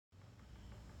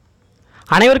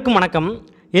அனைவருக்கும் வணக்கம்.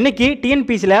 இன்னைக்கு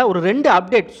டிஎன்பிசியில் ஒரு 2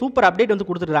 அப்டேட் சூப்பர் அப்டேட் வந்து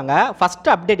கொடுத்துருக்காங்க. ஃபர்ஸ்ட்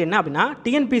அப்டேட் என்ன அப்படின்னா,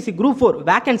 டிஎன்பிசி குரூப் 4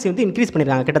 வேகன்சி வந்து இன்க்ரீஸ்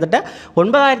பண்ணியிருக்காங்க. கிட்டத்தட்ட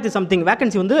 9000 சம்திங்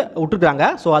வேகன்சி வந்து விட்டுருக்காங்க.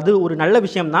 ஸோ அது ஒரு நல்ல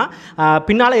விஷயம் தான்.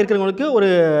 பின்னால் இருக்கிறவங்களுக்கு ஒரு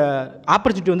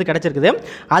ஆப்பர்ச்சுனிட்டி வந்து கிடச்சிருக்குது.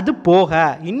 அது போக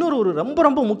இன்னொரு ஒரு ரொம்ப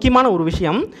ரொம்ப முக்கியமான ஒரு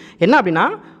விஷயம் என்ன அப்படின்னா,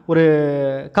 ஒரு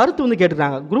கருத்து வந்து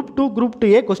கேட்டுருக்காங்க. குரூப்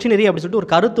 2A கொஸ்டினரி அப்படின்னு சொல்லிட்டு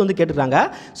ஒரு கருத்து வந்து கேட்டுருக்காங்க.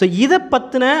 ஸோ இதை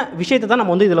பற்றின விஷயத்தை தான்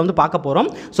நம்ம வந்து இதில் வந்து பார்க்க போகிறோம்.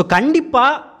 ஸோ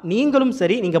கண்டிப்பாக நீங்களும்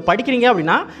சரி, நீங்கள் படிக்கிறீங்க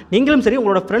அப்படின்னா நீங்களும் சரி,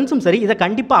 உங்களோட ஃப்ரெண்ட்ஸும் சரி, இதை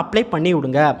கண்டிப்பாக அப்ளை பண்ணி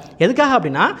விடுங்க. எதுக்காக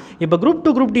அப்படின்னா, இப்போ குரூப்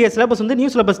 2A சிலபஸ் வந்து நியூ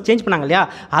சிலபஸ் சேஞ்ச் பண்ணாங்க இல்லையா,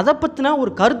 அதை பற்றின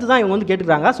ஒரு கருத்து தான் இவங்க வந்து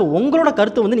கேட்டுருக்காங்க. ஸோ உங்களோட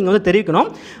கருத்து வந்து நீங்கள் வந்து தெரிவிக்கணும்.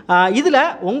 இதில்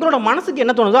உங்களோட மனசுக்கு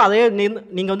என்ன தோணுதோ அதே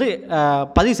நீங்கள் வந்து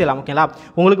பதிவு செய்யலாம். ஓகேங்களா?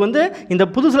 உங்களுக்கு வந்து இந்த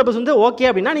புது சிலபஸ் வந்து ஓகே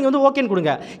அப்படின்னா நீங்கள் வந்து ஓகேன்னு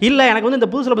கொடுங்க. இல்லை எனக்கு வந்து இந்த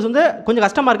புது சிலபஸ் வந்து கொஞ்சம்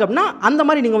கஷ்டமாக இருக்குது அப்படின்னா அந்த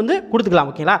மாதிரி நீங்கள் வந்து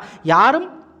கொடுத்துக்கலாம். ஓகேங்களா? யாரும்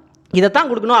இதைத்தான்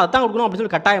கொடுக்கணும் அதைத்தான் கொடுக்கணும் அப்படின்னு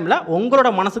சொல்லி கட்டாயம் இல்லை. உங்களோட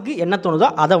மனசுக்கு என்ன தோணுதோ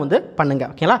அதை வந்து பண்ணுங்கள்.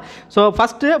 ஓகேங்களா? ஸோ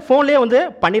ஃபஸ்ட்டு ஃபோன்லேயே வந்து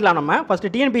பண்ணிடலாம். நம்ம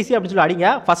ஃபஸ்ட்டு டிஎன்பிசி அப்படின்னு சொல்லி அடிங்க.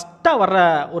 ஃபஸ்ட்டாக வர்ற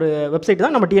ஒரு வெப்சைட்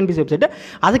தான் நம்ம டிஎன்பிசி வெப்சைட்டு.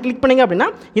 அதை கிளிக் பண்ணிங்க அப்படின்னா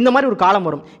இந்த மாதிரி ஒரு காலம்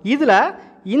வரும். இதில்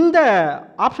இந்த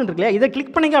ஆப்ஷன் இருக்கு இல்லையா, இதை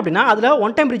கிளிக் பண்ணிங்க அப்படின்னா அதில்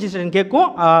ஒன் டைம் ரிஜிஸ்ட்ரேஷன் கேட்கும்,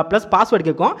 ப்ளஸ் பாஸ்வேர்டு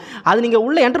கேட்கும். அது நீங்கள்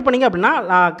உள்ளே என்டர் பண்ணிங்க அப்படின்னா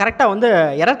கரெக்டாக வந்து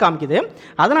எரர் காமிக்குது.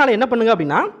 அதனால் என்ன பண்ணுங்க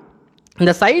அப்படின்னா,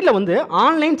 இந்த சைடில் வந்து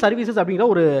ஆன்லைன் சர்வீசஸ் அப்படிங்கிற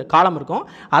ஒரு காலம் இருக்கும்.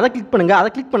 அதை கிளிக் பண்ணுங்கள். அதை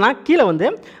கிளிக் பண்ணால் கீழே வந்து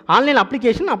ஆன்லைன்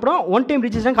அப்ளிகேஷன், அப்புறம் ஒன் டைம்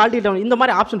ரிஜிஸ்ட்ரேஷன், கால் டீட்டெயில், இந்த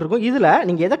மாதிரி ஆப்ஷன் இருக்கும். இதில்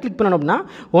நீங்கள் எதை கிளிக் பண்ணணும் அப்படின்னா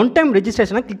ஒன் டைம்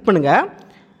ரிஜிஸ்ட்ரேஷனை கிளிக் பண்ணுங்கள்.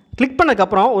 கிளிக்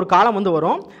பண்ணதுக்கப்புறம் ஒரு காலம் வந்து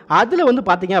வரும். அதில் வந்து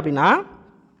பார்த்தீங்க அப்படின்னா,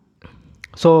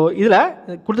 ஸோ இதில்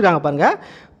கொடுத்துருக்காங்க பாருங்கள்,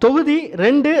 தொகுதி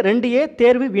 2A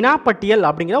தேர்வு வினாப்பட்டியல்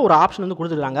அப்படிங்கிற ஒரு ஆப்ஷன் வந்து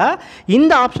கொடுத்துருக்காங்க.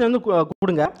 இந்த ஆப்ஷன் வந்து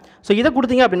கொடுங்க. ஸோ இதை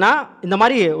கொடுத்தீங்க அப்படின்னா இந்த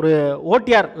மாதிரி ஒரு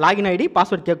ஓடிஆர் லாகின் ஐடி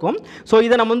பாஸ்வேர்ட் கேட்கும். ஸோ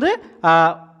இதை நம்ம வந்து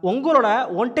உங்களோட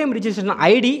one time registration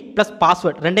ID plus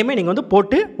password ரெண்டையுமே நீங்கள் வந்து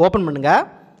போட்டு ஓப்பன் பண்ணுங்கள்.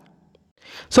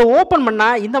 ஸோ ஓப்பன்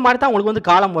பண்ணால் இந்த மாதிரி தான் உங்களுக்கு வந்து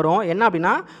காலம் வரும். என்ன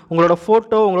அப்படின்னா, உங்களோட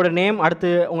ஃபோட்டோ, உங்களோட நேம், அடுத்து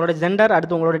உங்களோட ஜெண்டர்,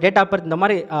 அடுத்து உங்களோட டேட் ஆஃப் பர்த், இந்த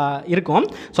மாதிரி இருக்கும்.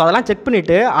 ஸோ அதெல்லாம் செக்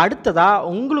பண்ணிவிட்டு அடுத்ததாக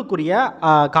உங்களுக்குரிய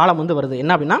காலம் வந்து வருது.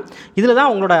 என்ன அப்படின்னா, இதில்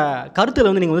தான் உங்களோட கருத்தில்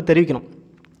வந்து நீங்கள் வந்து தெரிவிக்கணும்.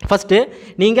 ஃபஸ்ட்டு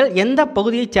நீங்கள் எந்த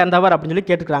பகுதியை சேர்ந்தவர் அப்படின்னு சொல்லி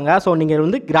கேட்டுக்கிறாங்க. ஸோ நீங்கள்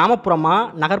வந்து கிராமப்புறமா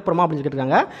நகர்ப்புறமா அப்படின்னு சொல்லி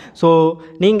கேட்டுருக்காங்க. ஸோ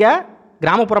நீங்கள்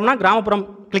கிராமப்புறம்னா கிராமப்புறம்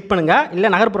கிளிக் பண்ணுங்கள், இல்லை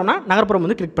நகர்ப்புறம்னா நகர்ப்புறம்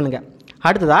வந்து கிளிக் பண்ணுங்கள்.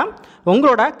 அடுத்ததாக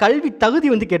உங்களோட கல்வி தகுதி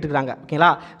வந்து கேட்டுக்கிறாங்க. ஓகேங்களா?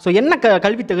 ஸோ என்ன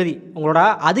கல்வி தகுதி, உங்களோட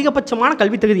அதிகபட்சமான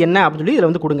கல்வி தகுதி என்ன அப்படின்னு சொல்லி இதில்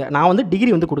வந்து கொடுங்க. நான் வந்து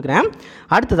டிகிரி வந்து கொடுக்குறேன்.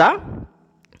 அடுத்ததாக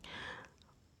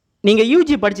நீங்கள்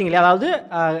யூஜி படிச்சிங்க இல்லையா, அதாவது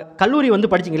கல்லூரி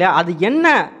வந்து படிச்சிங்க இல்லையா, அது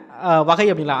என்ன வகை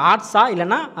அப்படிங்களா, ஆர்ட்ஸா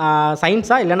இல்லைனா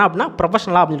சயின்ஸா இல்லைனா அப்படின்னா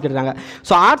ப்ரொஃபஷனலாக அப்படின்னு கேட்குறாங்க.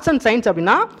 ஸோ ஆர்ட்ஸ் அண்ட் சயின்ஸ்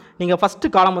அப்படின்னா நீங்கள்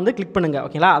ஃபஸ்ட்டு காலம் வந்து கிளிக் பண்ணுங்கள்.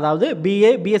 ஓகேங்களா? அதாவது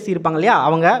பிஏ பிஎஸ்சி இருப்பாங்க இல்லையா,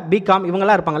 அவங்க பிகாம்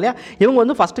இவங்கெல்லாம் இருப்பாங்க இல்லையா, இவங்க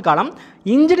வந்து ஃபஸ்ட்டு காலம்.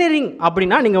 இன்ஜினியரிங்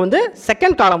அப்படின்னா நீங்கள் வந்து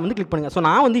செகண்ட் காலம் வந்து கிளிக் பண்ணுங்கள். ஸோ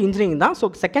நான் வந்து இன்ஜினியரிங் தான். ஸோ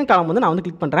செகண்ட் காலம் வந்து நான் வந்து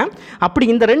கிளிக் பண்ணுறேன். அப்படி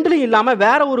இந்த ரெண்டுலையும் இல்லாமல்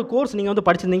வேறு ஒரு கோர்ஸ் நீங்கள் வந்து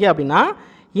படிச்சிருந்தீங்க அப்படின்னா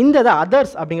இந்த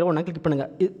அதர்ஸ் அப்படிங்கிற ஒன்று கிளிக்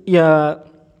பண்ணுங்கள்.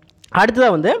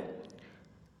 அடுத்ததாக வந்து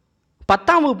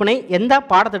 10ஆம் வகுப்பினை எந்த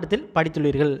பாடத்திட்டத்தில்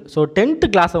படித்துள்ளீர்கள். ஸோ 10th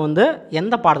கிளாஸை வந்து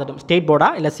எந்த பாடத்திட்டம், ஸ்டேட் போர்டா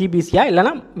இல்லை சிபிஎஸ்சியா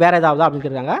இல்லைனா வேறு ஏதாவது அப்படின்னு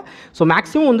கேட்குறாங்க. ஸோ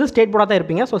மேக்ஸிமம் வந்து ஸ்டேட் போர்டாக தான்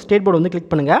இருப்பீங்க. ஸோ ஸ்டேட் போர்டு வந்து கிளிக்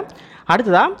பண்ணுங்கள்.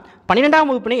 அடுத்ததாக 12ஆம்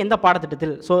வகுப்பினை எந்த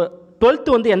பாடத்திட்டத்தில், ஸோ 12th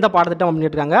வந்து எந்த பாடத்திட்டம் அப்படின்னு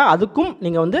கேட்டுருக்காங்க. அதுக்கும்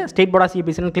நீங்கள் வந்து ஸ்டேட் போர்டா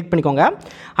சிபிஎஸ்சின்னு கிளிக் பண்ணிக்கோங்க.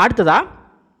 அடுத்ததாக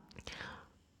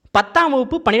 10ஆம்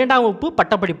வகுப்பு 12ஆம் வகுப்பு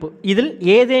பட்டப்படிப்பு இதில்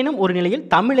ஏதேனும் ஒரு நிலையில்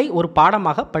தமிழை ஒரு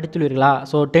பாடமாக படித்துள்ளீர்களா.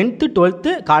 ஸோ 10th 12th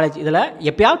காலேஜ் இதில்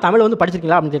எப்பயாவது தமிழ் வந்து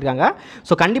படிச்சிருக்கீங்களா அப்படின்னு கேட்குறாங்க.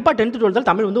 ஸோ கண்டிப்பாக 10th 12th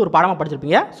தமிழ் வந்து ஒரு பாடமாக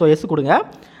படிச்சிருப்பீங்க. ஸோ எஸ் கொடுங்க.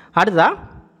 அடுத்ததாக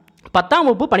 10ஆம்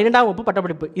வகுப்பு 12ஆம் வகுப்பு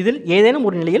பட்டப்படிப்பு இதில் ஏதேனும்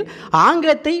ஒரு நிலையில்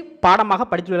ஆங்கிலத்தை பாடமாக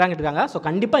படித்துள்ளீங்களான்னு கேட்டுருக்காங்க. ஸோ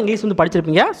கண்டிப்பாக இங்கிலீஷ் வந்து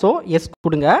படிச்சிருப்பீங்க. ஸோ எஸ்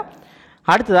கொடுங்க.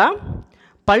 அடுத்ததாக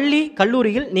பள்ளி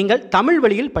கல்லூரியில் நீங்கள் தமிழ்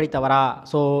வழியில் படித்தவரா.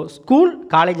 ஸோ ஸ்கூல்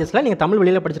காலேஜஸில் நீங்கள் தமிழ்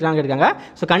வழியில் படிச்சிருக்காங்க இருக்காங்க.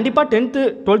 ஸோ கண்டிப்பாக 10th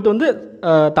 12th வந்து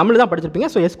தமிழ் தான் படிச்சிருப்பீங்க.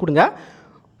 ஸோ எஸ் கொடுங்க.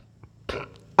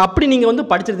 அப்படி நீங்கள் வந்து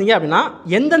படிச்சிருந்தீங்க அப்படின்னா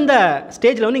எந்தெந்த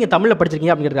ஸ்டேஜில் வந்து நீங்கள் தமிழில்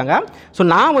படிச்சிருக்கீங்க அப்படின்னு கேட்குறாங்க. ஸோ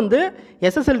நான் வந்து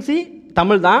எஸ்எஸ்எல்சி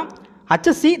தமிழ் தான்,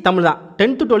 ஹச்எஸ்சி தமிழ் தான்,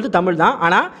 10th 12th தமிழ் தான்.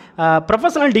 ஆனால்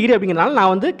ப்ரொஃபஷனல் டிகிரி அப்படிங்கிறனால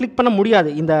நான் வந்து கிளிக் பண்ண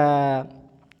முடியாது. இந்த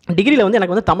டிகிரியில் வந்து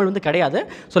எனக்கு வந்து தமிழ் வந்து கிடையாது.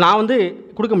 ஸோ நான் வந்து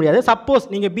கொடுக்க முடியாது. சப்போஸ்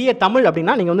நீங்கள் பிஏ தமிழ்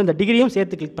அப்படின்னா நீங்கள் வந்து இந்த டிகிரியும்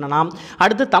சேர்த்து கிளிக் பண்ணலாம்.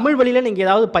 அடுத்து தமிழ் வழியில் நீங்கள்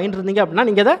ஏதாவது பயின்றிருந்தீங்க அப்படின்னா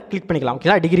நீங்கள் அதை கிளிக் பண்ணிக்கலாம்.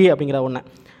 ஓகேங்களா? டிகிரி அப்படிங்கிற ஒன்று.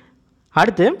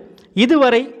 அடுத்து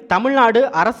இதுவரை தமிழ்நாடு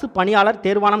அரசு பணியாளர்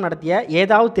தேர்வாணம் நடத்திய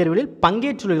ஏதாவது தேர்வுகளில்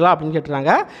பங்கேற்றுள்ளீர்களா அப்படின்னு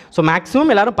கேட்டுருக்காங்க. ஸோ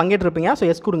மேக்ஸிமம் எல்லோரும் பங்கேற்றிருப்பீங்க. ஸோ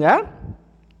எஸ் கொடுங்க.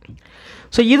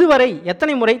 ஸோ இதுவரை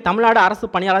எத்தனை முறை தமிழ்நாடு அரசு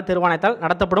பணியாளர் தேர்வாணையத்தால்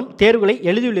நடத்தப்படும் தேர்வுகளை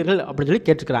எழுதியுள்ளீர்கள் அப்படின்னு சொல்லி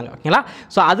கேட்டுருக்காங்க. ஓகேங்களா?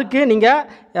 ஸோ அதுக்கு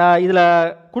நீங்கள் இதில்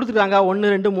கொடுத்துருக்காங்க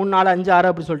 1 2 3 4 5 6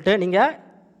 அப்படின்னு சொல்லிட்டு நீங்கள்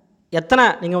எத்தனை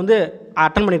நீங்கள் வந்து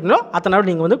அட்டன் பண்ணியிருக்கீங்களோ அத்தனை நாள்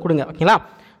நீங்கள் வந்து கொடுங்க. ஓகேங்களா?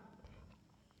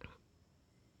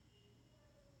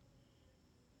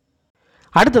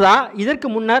 அடுத்ததா இதற்கு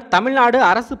முன்னர் தமிழ்நாடு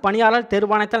அரசு பணியாளர்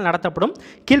தேர்வாணையத்தால் நடத்தப்படும்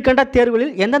கீழ்கண்ட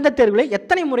தேர்வுகளில் எந்தெந்த தேர்வுகளை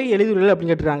எத்தனை முறை எழுதியுள்ளீர்கள்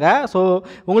அப்படின்னு கேட்டுருக்காங்க. ஸோ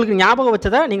உங்களுக்கு ஞாபகம்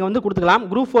வச்சதை நீங்கள் வந்து கொடுத்துக்கலாம்.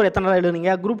 குரூப் 4 எத்தனை தடவை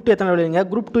எழுதுனீங்க, குரூப் 2 எத்தனை தடவை எழுதுங்க,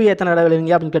 குரூப் 2 எத்தனை தடவை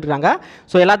எழுதுங்க அப்படின்னு கேட்டுருக்காங்க.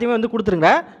 ஸோ எல்லாத்தையுமே வந்து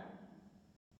கொடுத்துருங்க.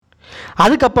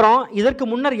 அதுக்கப்புறம் இதற்கு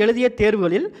முன்னர் எழுதிய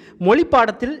தேர்வுகளில் மொழி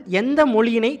பாடத்தில் எந்த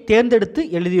மொழியினை தேர்ந்தெடுத்து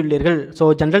எழுதியுள்ளீர்கள். ஸோ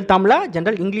ஜென்ரல் தமிழா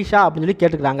ஜென்ரல் இங்கிலீஷா அப்படின்னு சொல்லி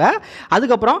கேட்டுக்கிறாங்க.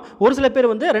 அதுக்கப்புறம் ஒரு சில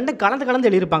பேர் வந்து ரெண்டு கலந்து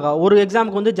எழுதியிருப்பாங்க. ஒரு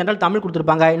எக்ஸாமுக்கு வந்து ஜென்ரல் தமிழ்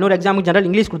கொடுத்துருப்பாங்க, இன்னொரு எக்ஸாமுக்கு ஜென்ரல்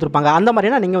இங்கிலீஷ் கொடுத்துருப்பாங்க. அந்த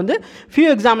மாதிரினா நீங்கள் வந்து ஃபியூ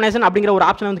எக்ஸாமினேஷன் அப்படிங்கிற ஒரு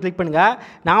ஆப்ஷனை வந்து கிளிக் பண்ணுங்கள்.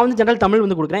 நான் வந்து ஜென்ரல் தமிழ்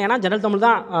வந்து கொடுக்குறேன், ஏன்னா ஜென்ரல் தமிழ்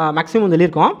தான் மேக்ஸிமம் வந்து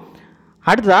எழுதியிருக்கோம்.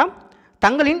 அடுத்ததாக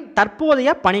தங்களின் தற்போதைய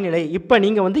பணிநிலை, இப்போ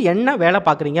நீங்கள் வந்து என்ன வேலை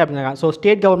பார்க்குறீங்க அப்படின்னா, ஸோ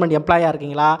ஸ்டேட் கவர்மெண்ட் எம்ப்ளாயாக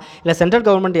இருக்கீங்களா, இல்லை சென்ட்ரல்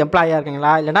கவர்மெண்ட் எம்ப்ளாயாக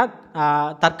இருக்கீங்களா, இல்லைனா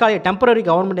தற்காலிக டெம்பரரி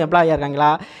கவர்மெண்ட் எம்ப்ளாயாக இருக்காங்களா,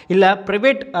 இல்லை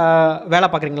ப்ரைவேட் வேலை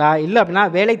பார்க்குறீங்களா, இல்லை அப்படின்னா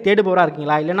வேலை தேடுபவராக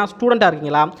இருக்கீங்களா, இல்லைனா ஸ்டூடெண்ட்டாக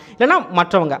இருக்கீங்களா, இல்லைனா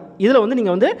மற்றவங்க. இதில் வந்து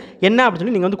நீங்கள் வந்து என்ன அப்படின்னு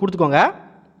சொல்லி நீங்கள் வந்து கொடுத்துக்கோங்க.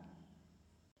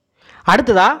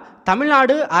 அடுத்ததாக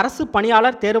தமிழ்நாடு அரசு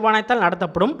பணியாளர் தேர்வாணையத்தால்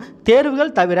நடத்தப்படும்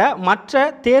தேர்வுகள் தவிர மற்ற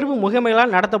தேர்வு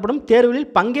முகமைகளால் நடத்தப்படும் தேர்வுகளில்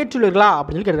பங்கேற்றுள்ளீர்களா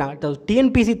அப்படின்னு சொல்லி கேட்டுருக்காங்க.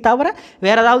 டிஎன்பிசி தவிர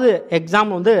வேறு ஏதாவது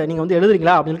எக்ஸாம் வந்து நீங்கள் வந்து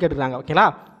எழுதுறீங்களா அப்படின்னு சொல்லி கேட்டுருக்காங்க. ஓகேங்களா?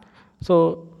 ஸோ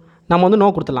நம்ம வந்து நோ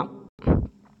கொடுத்துடலாம்.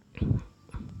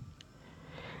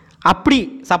 அப்படி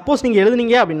சப்போஸ் நீங்கள்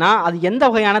எழுதுனீங்க அப்படின்னா அது எந்த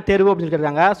வகையான தேர்வு அப்படின்னு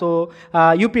கேட்குறாங்க. ஸோ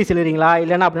யூபிஎஸ்சி எழுதுறீங்களா,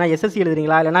 இல்லைனா அப்படின்னா எஸ்எஸ்சி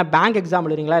எழுதுறீங்களா, இல்லைனா பேங்க் எக்ஸாம்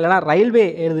எழுதுறீங்களா, இல்லைனா ரயில்வே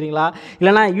எழுதுறீங்களா,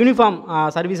 இல்லைனா யூனிஃபார்ம்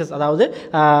சர்வீசஸ் அதாவது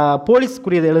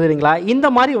போலீஸ்க்குரியது எழுதுறீங்களா, இந்த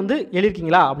மாதிரி வந்து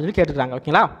எழுதிருக்கீங்களா அப்படின்னு சொல்லி கேட்டுருக்காங்க.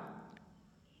 ஓகேங்களா?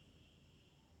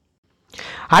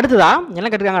 அடுத்ததாக என்ன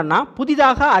கேட்டிருக்காங்கன்னா,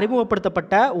 புதிதாக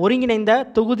அறிமுகப்படுத்தப்பட்ட ஒருங்கிணைந்த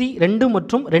தொகுதி 2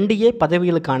 மற்றும் 2A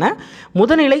பதவிகளுக்கான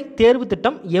முதுநிலை தேர்வு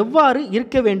திட்டம் எவ்வாறு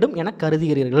இருக்க வேண்டும் என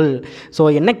கருதுகிறீர்கள். ஸோ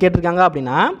என்ன கேட்டிருக்காங்க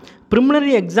அப்படின்னா,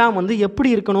 ப்ரிலிமினரி எக்ஸாம் வந்து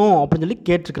எப்படி இருக்கணும் அப்படின்னு சொல்லி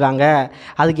கேட்டிருக்கிறாங்க.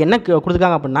 அதுக்கு என்ன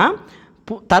கொடுத்துருக்காங்க அப்படின்னா,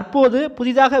 தற்போது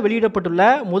புதிதாக வெளியிடப்பட்டுள்ள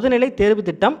முதுநிலை தேர்வு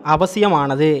திட்டம்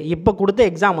அவசியமானது, இப்போ கொடுத்த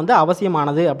எக்ஸாம் வந்து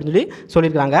அவசியமானது அப்படின்னு சொல்லி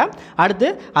சொல்லியிருக்காங்க. அடுத்து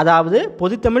அதாவது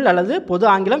பொதுத்தமிழ் அல்லது பொது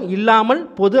ஆங்கிலம் இல்லாமல்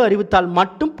பொது அறிவுத்தாள்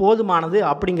மட்டும் போதுமானது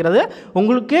அப்படிங்கிறது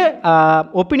உங்களுக்கு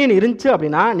ஒப்பீனியன் இருந்துச்சு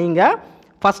அப்படின்னா நீங்கள்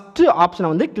ஃபஸ்ட்டு ஆப்ஷனை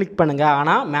வந்து கிளிக் பண்ணுங்கள்.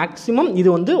 ஆனால் மேக்ஸிமம் இது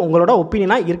வந்து உங்களோட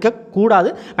ஒப்பீனியனாக இருக்கக்கூடாது,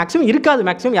 மேக்ஸிமம் இருக்காது,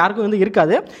 மேக்ஸிமம் யாருக்கும் வந்து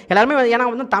இருக்காது. எல்லாருமே ஏன்னா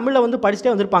வந்து தமிழில் வந்து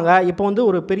படிச்சுட்டே வந்திருப்பாங்க, இப்போ வந்து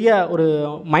ஒரு பெரிய ஒரு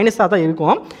மைனஸாக தான்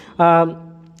இருக்கும்.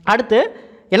 அடுத்து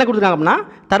என்ன கொடுத்துருக்காங்க அப்படின்னா,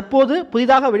 தற்போது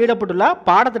புதிதாக வெளியிடப்பட்டுள்ள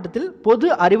பாடத்திட்டத்தில் பொது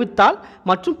அறிவுத்தாள்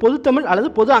மற்றும் பொதுத்தமிழ் அல்லது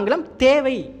பொது ஆங்கிலம்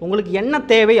தேவை, உங்களுக்கு என்ன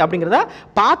தேவை அப்படிங்கிறத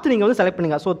பார்த்து நீங்கள் வந்து செலக்ட்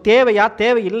பண்ணுங்கள். ஸோ தேவையா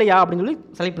தேவை இல்லையா அப்படின்னு சொல்லி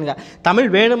செலக்ட் பண்ணுங்கள். தமிழ்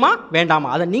வேணுமா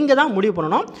வேண்டாமா அதை நீங்கள் தான் முடிவு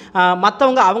பண்ணணும்.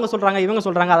 மற்றவங்க அவங்க சொல்கிறாங்க இவங்க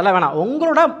சொல்கிறாங்க அதெல்லாம் வேணாம்,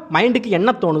 உங்களோட மைண்டுக்கு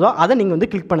என்ன தோணுதோ அதை நீங்கள்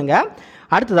வந்து கிளிக் பண்ணுங்கள்.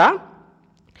 அடுத்ததாக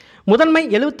முதன்மை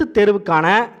எழுத்து தேர்வுக்கான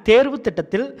தேர்வு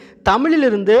திட்டத்தில்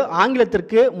தமிழிலிருந்து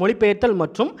ஆங்கிலத்திற்கு மொழிபெயர்த்தல்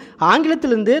மற்றும்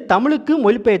ஆங்கிலத்திலிருந்து தமிழுக்கு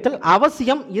மொழிபெயர்த்தல்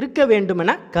அவசியம் இருக்க வேண்டும்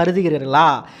என கருதுகிறீர்களா.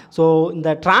 ஸோ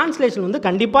இந்த டிரான்ஸ்லேஷன் வந்து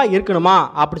கண்டிப்பாக இருக்கணுமா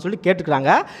அப்படி சொல்லி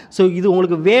கேட்டுக்கிறாங்க. ஸோ இது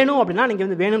உங்களுக்கு வேணும் அப்படின்னா நீங்கள்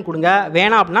வந்து வேணும்னு கொடுங்க,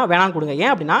 வேணாம் அப்படின்னா வேணான்னு கொடுங்க.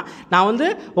 ஏன் அப்படின்னா நான் வந்து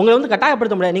உங்களை வந்து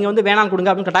கட்டாயப்படுத்த முடியாது, நீங்கள் வந்து வேணான்னு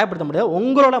கொடுங்க அப்படின்னு கட்டாயப்படுத்த முடியாது.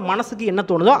 உங்களோட மனசுக்கு என்ன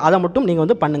தோணுதோ அதை மட்டும் நீங்கள்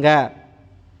வந்து பண்ணுங்கள்.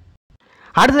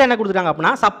 அடுத்தது என்ன கொடுத்துருக்காங்க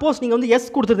அப்படின்னா, சப்போஸ் நீங்கள் வந்து எஸ்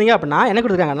கொடுத்துருந்தீங்க அப்படின்னா என்ன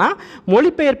கொடுத்துருக்காங்கன்னா,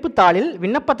 மொழிபெயர்ப்பு தாளில்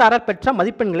விண்ணப்பதாரர் பெற்ற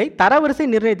மதிப்பெண்களை தரவரிசை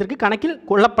நிர்ணயத்திற்கு கணக்கில்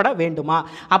கொள்ளப்பட வேண்டுமா.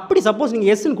 அப்படி சப்போஸ்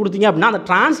நீங்கள் எஸ்ன்னு கொடுத்தீங்க அப்படின்னா அந்த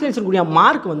டிரான்ஸ்லேஷன் கூடிய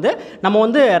மார்க் வந்து நம்ம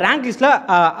வந்து ரேங்க் லிஸ்ட்டில்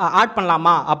ஆட்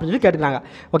பண்ணலாமா அப்படின்னு சொல்லி கேட்டுக்கிறாங்க.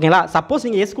 ஓகேங்களா? சப்போஸ்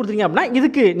நீங்கள் எஸ் கொடுத்தீங்க அப்படின்னா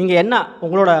இதுக்கு நீங்கள் என்ன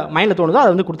உங்களோட மைண்டில் தோணுதோ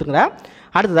அதை வந்து கொடுத்துருங்க.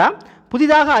 அடுத்ததாக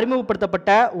புதிதாக அறிமுகப்படுத்தப்பட்ட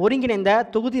ஒருங்கிணைந்த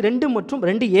தொகுதி 2 மற்றும்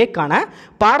 2Aக்கான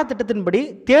பாடத்திட்டத்தின்படி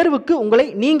தேர்வுக்கு உங்களை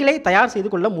நீங்களே தயார் செய்து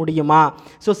கொள்ள முடியுமா.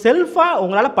 ஸோ செல்ஃபாக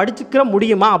உங்களால் படிச்சுக்க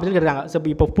முடியுமா அப்படின்னு கேட்குறாங்க. ஸோ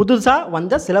இப்போ புதுசாக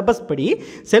வந்த சிலபஸ் படி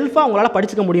செல்ஃபாக உங்களால்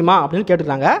படிச்சுக்க முடியுமா அப்படின்னு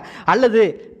கேட்டுருக்காங்க. அல்லது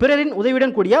பிறரின்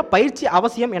உதவியுடன் கூடிய பயிற்சி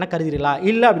அவசியம் என கருதுகிறீர்களா,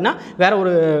 இல்லை அப்படின்னா வேற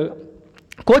ஒரு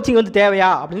கோச்சிங் வந்து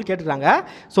தேவையா அப்படின்னு கேட்டுருக்காங்க.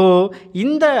 ஸோ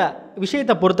இந்த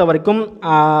விஷயத்தை பொறுத்த வரைக்கும்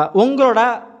உங்களோட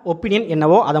ஒப்பீனியன்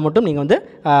என்னவோ அதை மட்டும் நீங்கள் வந்து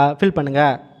ஃபில்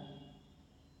பண்ணுங்கள்.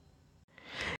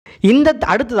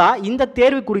 அடுத்ததாக இந்த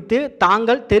தேர்வு குறித்து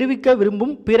தாங்கள் தெரிவிக்க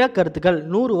விரும்பும் பிற கருத்துக்கள்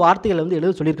 100 வார்த்தைகள் வந்து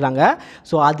எழுத சொல்லியிருக்காங்க.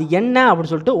 ஸோ அது என்ன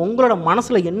அப்படின்னு சொல்லிட்டு உங்களோட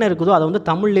மனசில் என்ன இருக்குதோ அதை வந்து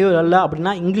தமிழ்லையோ இல்லை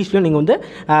அப்படின்னா இங்கிலீஷ்லையோ நீங்கள் வந்து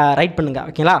ரைட் பண்ணுங்கள்.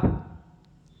 ஓகேங்களா?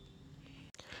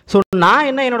 ஸோ நான்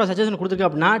என்ன என்னோட சஜஷன் கொடுத்துருக்கேன்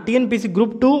அப்படின்னா, டிஎன்பிஎஸ்சி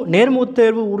குரூப் 2 நேர்முகத்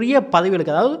தேர்வு உரிய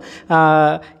பதவிகளுக்கு, அதாவது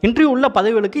இன்டர்வியூ உள்ள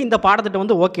பதவிகளுக்கு இந்த பாடத்திட்டம்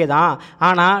வந்து ஓகே தான்.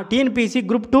 ஆனால் டிஎன்பிஎஸ்சி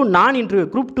குரூப் 2 நான் இன்டர்வியூ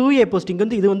குரூப் 2A போஸ்டிங்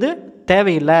வந்து இது வந்து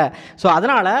தேவையில்லை. ஸோ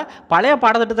அதனால் பழைய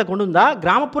பாடத்திட்டத்தை கொண்டு வந்தால்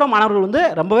கிராமப்புற மாணவர்கள் வந்து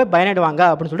ரொம்பவே பயனடைவாங்க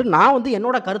அப்படின்னு சொல்லிட்டு நான் வந்து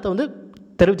என்னோட கருத்தை வந்து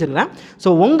தெரிவிச்சிருக்கிறேன். ஸோ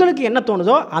உங்களுக்கு என்ன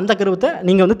தோணுதோ அந்த கருத்தை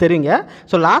நீங்கள் வந்து தெரிவிங்க.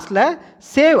 ஸோ லாஸ்ட்டில்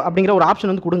சேவ் அப்படிங்கிற ஒரு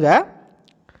ஆப்ஷன் வந்து கொடுங்க.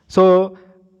 ஸோ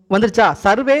வந்துருச்சா,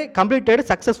 சர்வே கம்ப்ளீட்டட்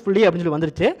சக்ஸஸ்ஃபுல்லி அப்படின்னு சொல்லி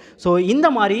வந்துருச்சு. ஸோ இந்த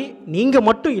மாதிரி நீங்கள்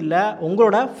மட்டும் இல்லை,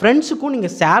 உங்களோட ஃப்ரெண்ட்ஸுக்கும்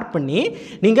நீங்கள் ஷேர் பண்ணி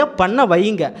நீங்கள் பண்ண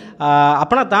வைங்க.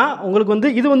 அப்படின்னா தான் உங்களுக்கு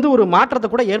வந்து இது வந்து ஒரு மாற்றத்தை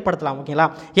கூட ஏற்படுத்தலாம். ஓகேங்களா?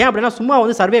 ஏன் அப்படின்னா சும்மா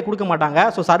வந்து சர்வே கொடுக்க மாட்டாங்க.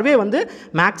 ஸோ சர்வே வந்து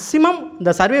மேக்ஸிமம்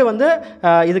இந்த சர்வே வந்து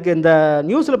இதுக்கு இந்த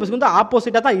நியூ சிலபஸ்க்கு வந்து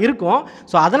ஆப்போசிட்டாக தான் இருக்கும்.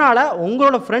 ஸோ அதனால்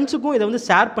உங்களோட ஃப்ரெண்ட்ஸுக்கும் இதை வந்து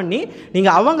ஷேர் பண்ணி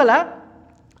நீங்கள்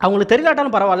அவங்களுக்கு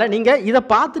தெரியலாட்டாலும் பரவாயில்ல, நீங்கள் இதை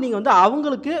பார்த்து நீங்கள் வந்து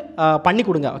அவங்களுக்கு பண்ணி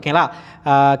கொடுங்க. ஓகேங்களா?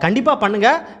 கண்டிப்பாக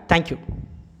பண்ணுங்கள். தேங்க்யூ.